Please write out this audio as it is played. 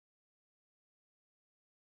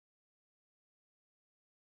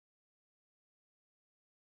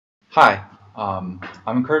Hi,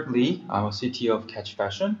 I'm Kurt Lee. I'm a CTO of Catch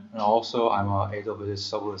Fashion, and also I'm a AWS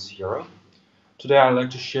serverless hero. Today, I'd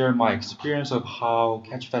like to share my experience of how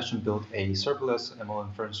Catch Fashion built a serverless ML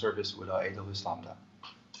inference service with AWS Lambda.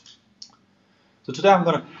 So today, I'm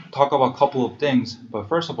going to talk about a couple of things, but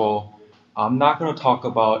first of all, I'm not going to talk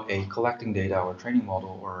about a collecting data or training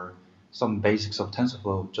model or some basics of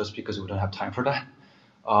TensorFlow just because we don't have time for that.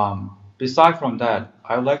 Beside from that,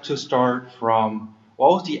 I'd like to start from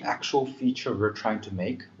what was the actual feature we're trying to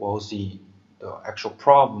make? What was the actual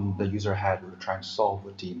problem the user had we were trying to solve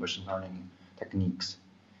with the machine learning techniques?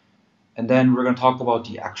 And then we're going to talk about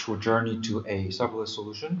the actual journey to a serverless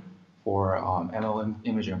solution for ML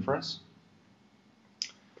image inference.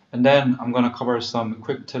 And then I'm going to cover some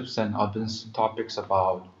quick tips and advanced topics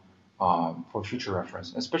about for future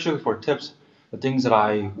reference, especially for tips, the things that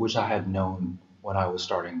I wish I had known when I was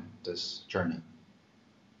starting this journey.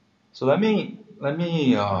 So let me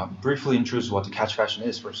briefly introduce what the Catch Fashion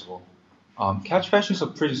is, first of all. Catch Fashion is a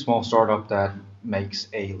pretty small startup that makes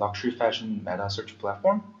a luxury fashion meta search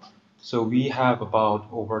platform. So we have about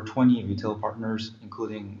over 20 retail partners,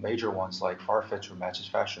 including major ones like Farfetch or Matches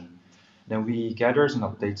Fashion. Then we gather and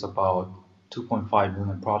updates about 2.5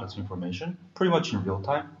 million products information, pretty much in real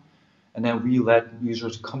time. And then we let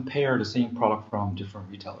users compare the same product from different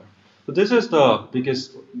retailers. So this is the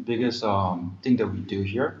biggest thing that we do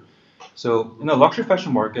here. So in the luxury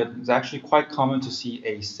fashion market, it's actually quite common to see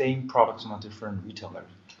a same products on a different retailer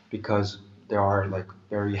because there are like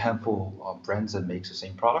very handful of brands that makes the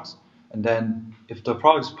same products. And then if the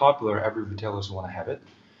product is popular, every retailer want to have it.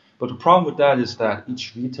 But the problem with that is that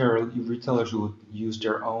each retailers would use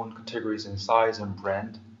their own categories in size and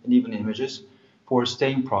brand and even images for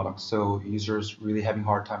same products. So users really having a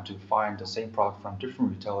hard time to find the same product from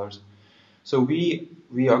different retailers. So we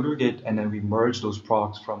aggregate and then we merge those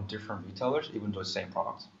products from different retailers, even though it's same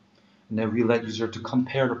products. And then we let user to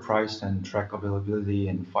compare the price and track availability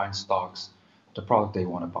and find stocks, the product they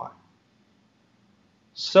want to buy.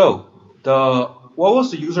 So what was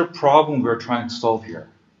the user problem we're trying to solve here?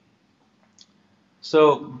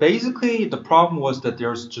 So basically, the problem was that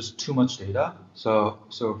there's just too much data. So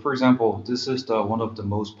for example, this is one of the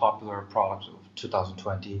most popular products of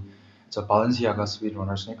 2020. It's a Balenciaga Speed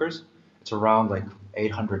Runner sneakers. It's around like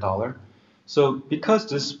 $800. So because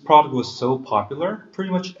this product was so popular,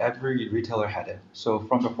 pretty much every retailer had it. So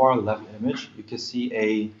from the far left image, you can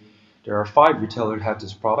see there are 5 retailers that have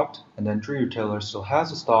this product, and then 3 retailers still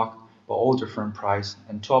has the stock, but all different price,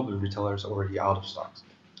 and 12 retailers already out of stocks.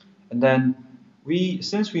 And then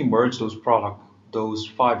since we merged those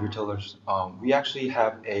 5 retailers, we actually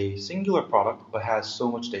have a singular product but has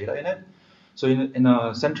so much data in it. So in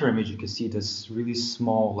a center image, you can see this really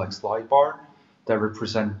small like slide bar that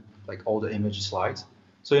represent like all the image slides.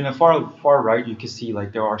 So in the far right, you can see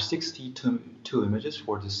like there are 62 images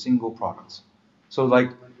for the single products. So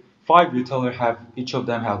like 5 retailers each of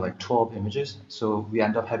them have like 12 images. So we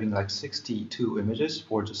end up having like 62 images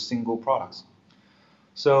for just single products.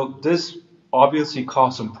 So this obviously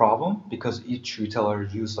caused some problem because each retailer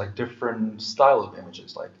used like different style of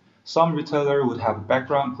images. Like some retailer would have a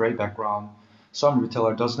background, gray background. Some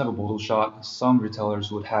retailer doesn't have a modal shot. Some retailers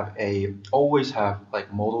would always have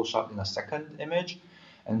like modal shot in a second image,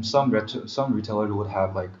 and some retailer would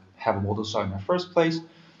have a modal shot in the first place.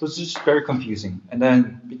 So it's just very confusing. And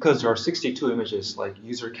then because there are 62 images, like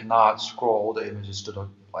user cannot scroll all the images to the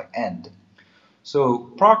end. So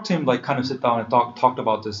product team kind of sit down and talked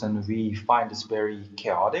about this, and we find this very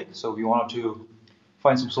chaotic. So we wanted to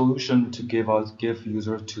find some solution to give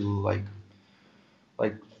users to like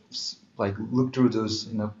look through this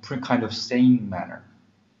in a kind of sane manner.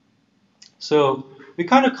 So we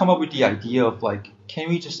kind of come up with the idea of can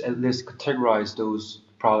we just at least categorize those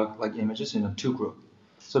product images in a 2 group?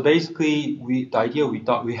 So basically, the idea we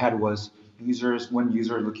thought we had was when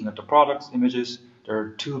user looking at the products images, there are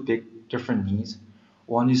 2 big different needs.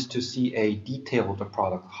 One is to see a detail of the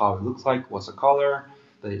product, how it looks like, what's the color,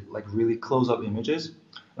 the really close-up images.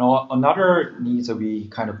 And another needs that we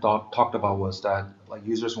kind of talked about was that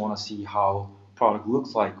users want to see how product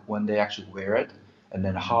looks like when they actually wear it, and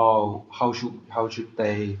then how should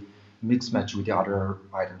they mix match with the other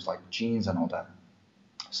items like jeans and all that.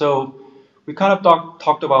 So we kind of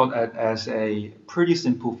talked about it as a pretty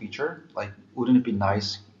simple feature. Wouldn't it be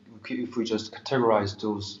nice if we just categorize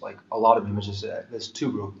those a lot of images as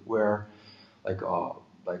 2 groups, where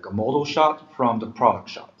a model shot from the product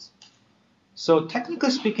shots. So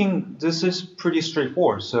technically speaking, this is pretty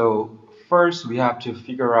straightforward. So first we have to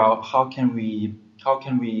figure out how can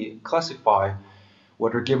we classify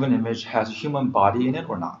whether a given image has a human body in it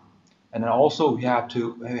or not. And then also we had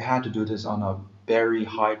to do this on a very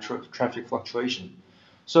high traffic fluctuation.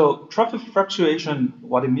 So traffic fluctuation,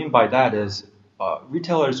 what I mean by that is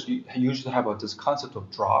retailers usually have this concept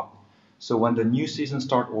of drop. So when the new season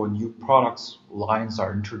starts or new products lines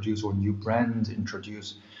are introduced or new brands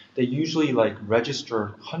introduced, they usually like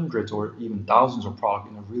register hundreds or even thousands of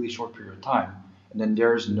products in a really short period of time. And then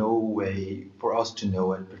there's no way for us to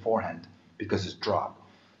know it beforehand because it's dropped.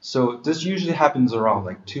 So this usually happens around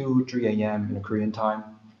like 2, 3 a.m. in a Korean time.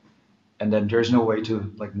 And then there's no way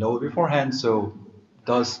to like know it beforehand. So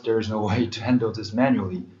thus there's no way to handle this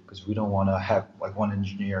manually because we don't want to have like one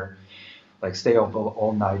engineer like stay up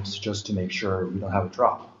all night just to make sure we don't have a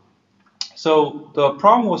drop. So the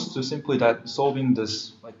problem was to simply that solving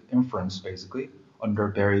this like inference basically under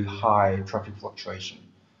very high traffic fluctuation.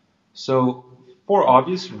 So for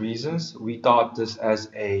obvious reasons, we thought this as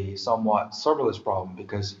a somewhat serverless problem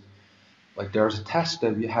because like there's a test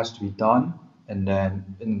that has to be done, and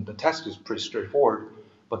then the test is pretty straightforward,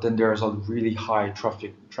 but then there's a really high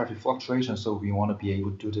traffic fluctuation, so we want to be able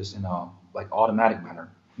to do this in a like automatic manner.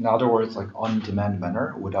 In other words, like on-demand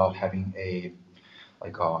manner without having a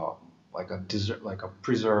like a like a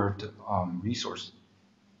preserved resource.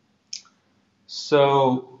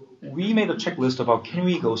 So we made a checklist about can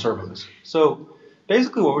we go serverless. So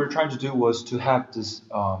basically what we were trying to do was to have this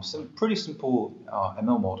pretty simple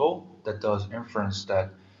ML model that does inference that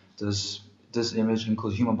this image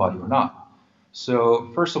includes human body or not. So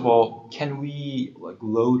first of all, can we like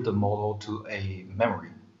load the model to a memory?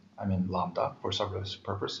 I mean Lambda for serverless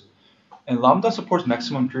purpose. And Lambda supports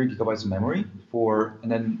maximum 3 gigabytes of memory for,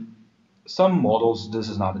 and then some models this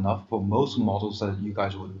is not enough. For most models that you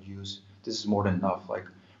guys would use, this is more than enough. Like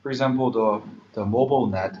for example, the mobile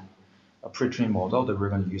net, a pre-trained model that we're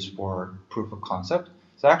going to use for proof of concept,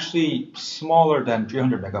 it's actually smaller than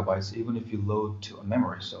 300 megabytes, even if you load to a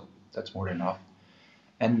memory. So that's more than enough.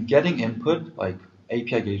 And getting input like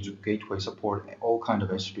API gateway support, all kind of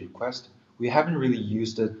HTTP requests. We haven't really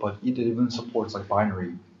used it, but it even supports like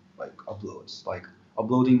binary like uploads, like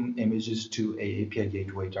uploading images to a API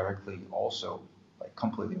gateway directly also like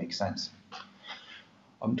completely makes sense.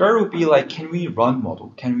 Third would be like, can we run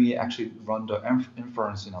model? Can we actually run the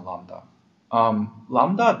inference in a Lambda?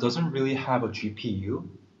 Lambda doesn't really have a GPU,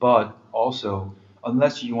 but also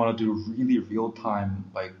unless you want to do really real-time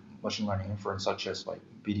like machine learning inference, such as like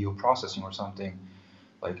video processing or something,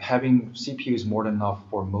 like having CPU is more than enough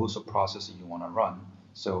for most of the processing you want to run.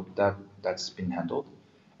 So that's been handled.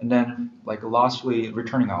 And then like lastly,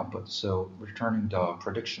 returning output. So returning the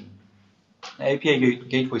prediction. API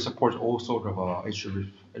gateway supports all sort of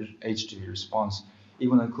HTTP response,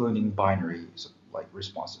 even including binary like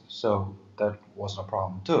responses. So that wasn't a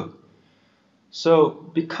problem too. So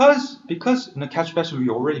because in the catch basin we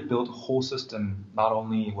already built a whole system, not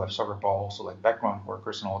only web server but also like background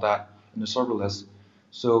workers and all that in the serverless.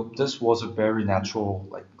 So this was a very natural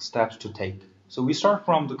like steps to take. So we start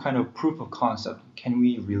from the kind of proof of concept. Can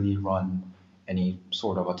we really run any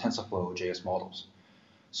sort of a TensorFlow.js models?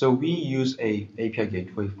 So we use a API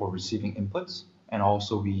gateway for receiving inputs, and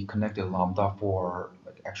also we connected Lambda for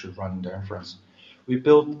like actually running the inference. We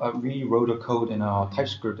wrote a code in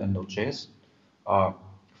TypeScript and Node.js.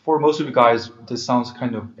 For most of you guys, this sounds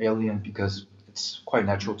kind of alien because it's quite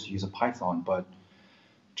natural to use a Python, but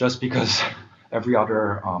just because every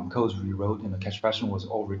other codes we wrote in the catch fashion was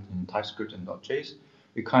all written in TypeScript and Node.js,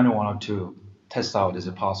 we kind of wanted to test out is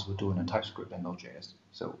it possible to do it in TypeScript and Node.js.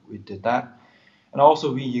 So we did that. And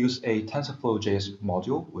also we use a TensorFlow.js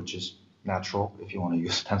module, which is natural if you want to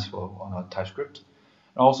use TensorFlow on a TypeScript.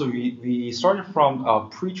 And also we started from a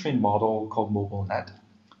pre-trained model called MobileNet.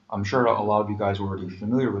 I'm sure a lot of you guys are already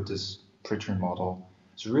familiar with this pre-trained model.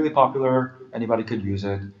 It's really popular, anybody could use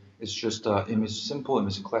it. It's just a simple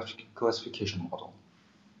image classification model.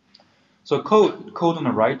 So code on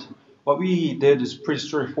the right, what we did is pretty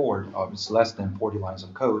straightforward. It's less than 40 lines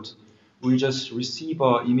of code. We just receive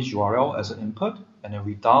an image URL as an input, and then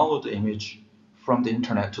we download the image from the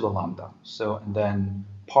internet to the Lambda. So and then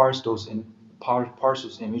parse those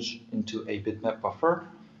image into a bitmap buffer,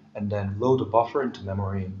 and then load the buffer into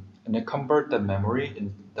memory, and then convert the memory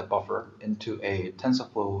in the buffer into a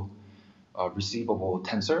TensorFlow receivable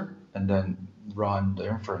tensor, and then run the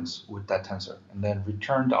inference with that tensor, and then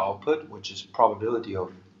return the output, which is probability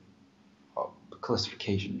of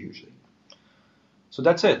classification usually. So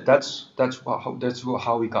that's it. That's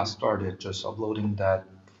how we got started. Just uploading that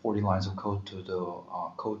 40 lines of code to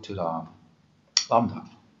the Lambda,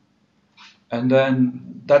 and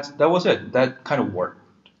then that was it. That kind of worked.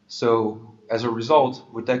 So as a result,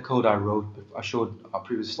 with that code I showed a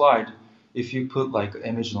previous slide. If you put like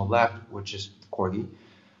image on the left, which is Corgi,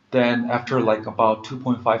 Then after like about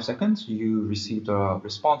 2.5 seconds, you receive a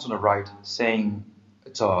response on the right saying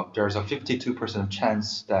there's a 52%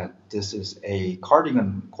 chance that this is a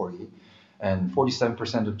cardigan corgi and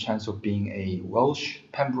 47% of chance of being a Welsh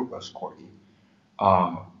Pembroke Welsh corgi.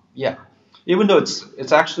 Yeah, even though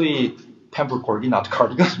it's actually Pembroke corgi, not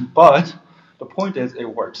cardigan, but the point is it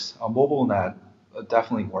works. MobileNet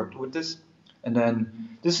definitely worked with this. And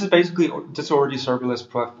then this is already serverless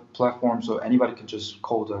platform, so anybody can just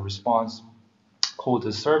call the response, call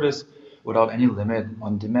the service without any limit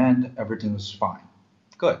on demand. Everything is fine.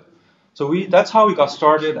 Good. So that's how we got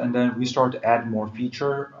started, and then we started to add more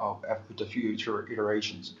feature with the future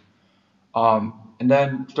iterations. And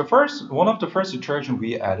then one of the first iteration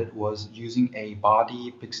we added was using a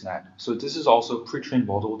body pixnet. So this is also a pre-trained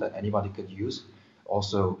model that anybody could use.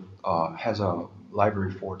 Also has a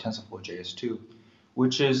library for TensorFlow.js too,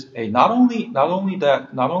 which is not only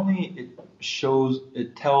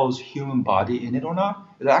it tells human body in it or not,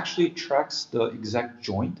 it actually tracks the exact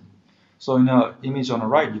joint. So in the image on the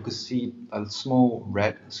right, you could see small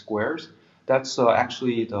red squares. That's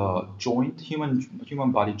actually the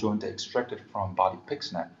human body joint extracted from body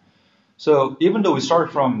pixnet. So even though we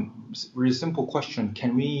started from really simple question,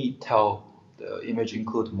 can we tell the image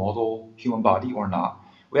include model human body or not?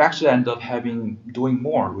 We actually end up doing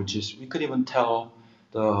more, which is we could even tell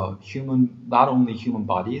the not only human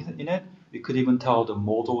body in it, we could even tell the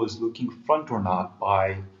model is looking front or not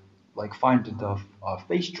by like finding the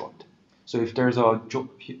face joint. So if there's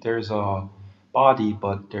a body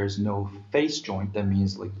but there's no face joint, that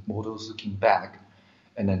means like model is looking back,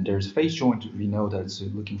 and then there's face joint, we know that it's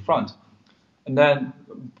looking front. And then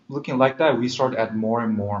looking like that, we started to add more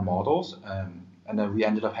and more models, and then we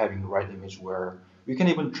ended up having the right image where we can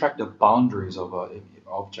even track the boundaries of an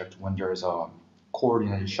object when there's a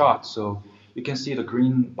coordinated shot. So you can see the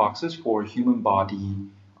green boxes for human body,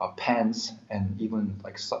 pants, and even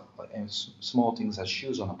like small things as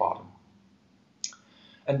shoes on the bottom.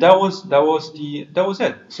 And that was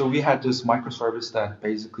it. So we had this microservice that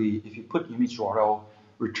basically, if you put image URL,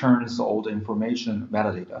 returns all the information,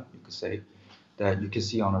 metadata, you could say, that you can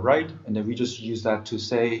see on the right, and then we just use that to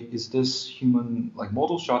say, is this human like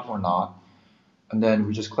model shot or not? And then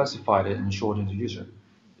we just classified it and showed it to the user.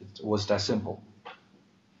 It was that simple.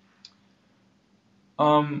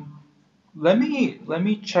 Let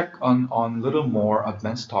me check on a little more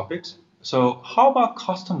advanced topics. So how about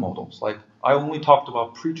custom models? Like I only talked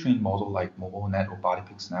about pre-trained model like MobileNet or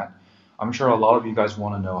BodyPixNet. I'm sure a lot of you guys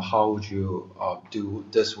want to know how would you do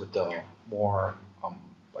this with the more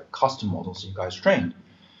like custom models you guys trained.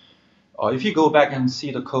 If you go back and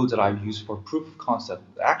see the code that I used for proof of concept,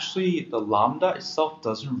 actually the Lambda itself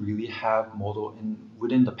doesn't really have model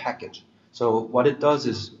within the package. So what it does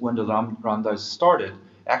is when the Lambda is started,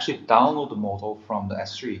 actually download the model from the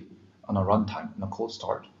S3 on a runtime in a cold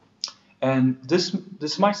start. And this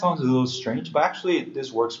might sound a little strange, but actually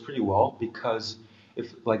this works pretty well because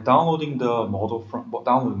if like downloading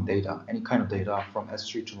data, any kind of data from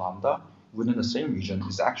S3 to Lambda within the same region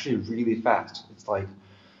is actually really fast. It's like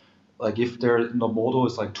if the model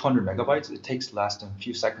is like 200 megabytes, it takes less than a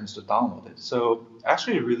few seconds to download it. So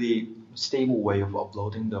actually a really stable way of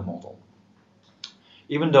uploading the model.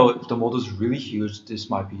 Even though if the model is really huge, this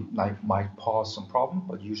might cause some problem,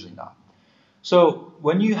 but usually not. So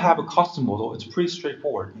when you have a custom model, it's pretty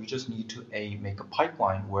straightforward. You just need to make a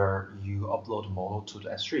pipeline where you upload the model to the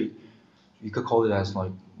S3. You could call it as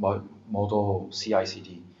like model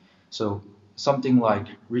CI/CD. So something like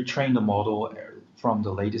retrain the model from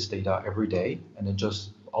the latest data every day, and then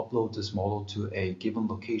just upload this model to a given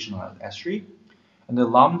location on S3. And the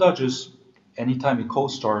Lambda just anytime you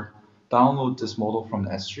cold start, download this model from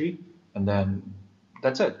the S3, and then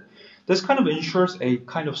that's it. This kind of ensures a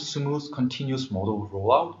kind of smooth, continuous model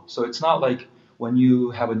rollout. So it's not like when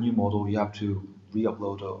you have a new model, you have to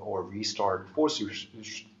re-upload or restart, force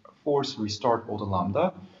restart all the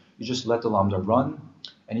Lambda. You just let the Lambda run.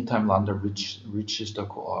 Anytime Lambda reaches the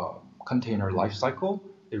container lifecycle,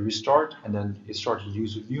 it restart, and then it starts to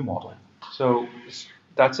use a new model. So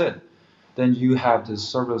that's it. Then you have the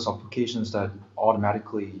serverless applications that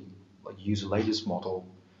automatically use the latest model,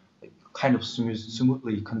 like kind of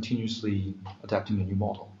smoothly, continuously adapting a new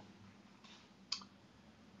model.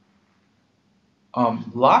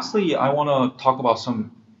 Lastly, I want to talk about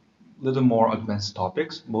some little more advanced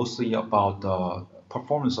topics, mostly about the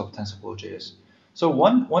performance of TensorFlow.js. So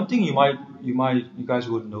one thing you guys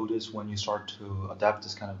would notice when you start to adapt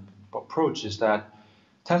this kind of approach is that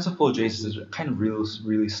TensorFlow.js is kind of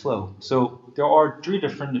really slow. So there are 3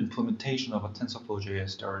 different implementations of a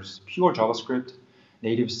TensorFlow.js. There's pure JavaScript,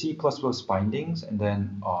 native C++ bindings, and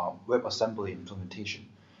then WebAssembly implementation.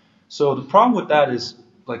 So the problem with that is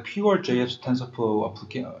like pure JS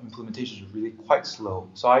TensorFlow implementation is really quite slow.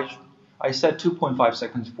 So I set 2.5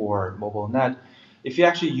 seconds for mobile net. If you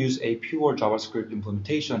actually use a pure JavaScript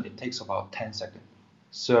implementation, it takes about 10 seconds.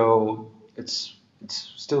 So it's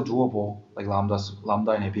still doable. Like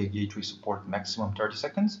Lambda and API Gateway support maximum 30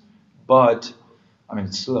 seconds, but I mean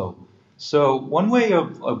it's slow. So one way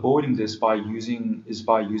of avoiding this by using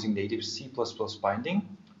native C++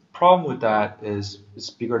 binding. Problem with that is it's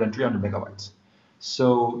bigger than 300 megabytes.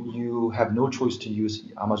 So you have no choice to use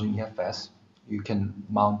Amazon EFS. You can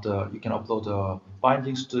upload the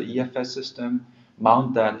bindings to the EFS system,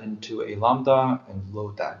 mount that into a Lambda, and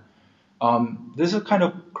load that. This is kind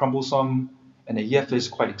of cumbersome, and the EF is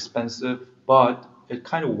quite expensive, but it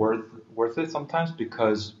kind of worth it sometimes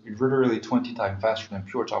because it's literally 20 times faster than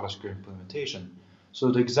pure JavaScript implementation.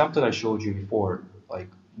 So the example that I showed you before, like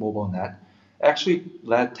mobile net, actually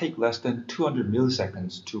take less than 200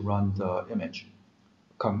 milliseconds to run the image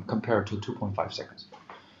compared to 2.5 seconds.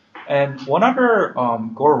 And one other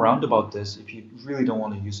go around about this, if you really don't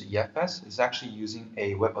want to use EFS, is actually using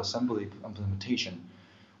a WebAssembly implementation,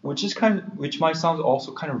 which might sound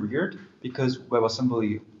also kind of weird because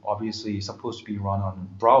WebAssembly obviously is supposed to be run on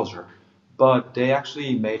browser, but they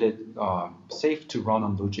actually made it safe to run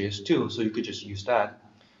on Node.js too, so you could just use that.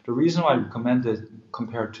 The reason why I recommend it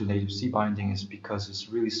compared to native C binding is because it's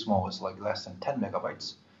really small. It's like less than 10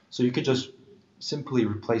 megabytes. So you could just simply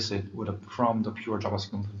replace it from the pure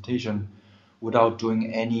JavaScript implementation without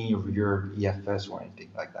doing any weird EFS or anything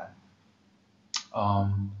like that.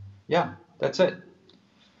 Yeah, that's it.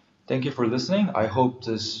 Thank you for listening. I hope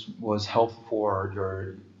this was helpful for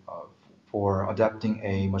your for adapting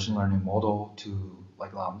a machine learning model to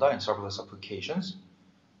like Lambda and serverless applications.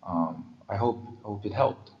 I hope it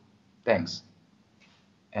helped. Thanks.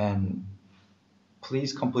 And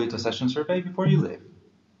please complete the session survey before you leave.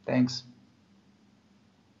 Thanks.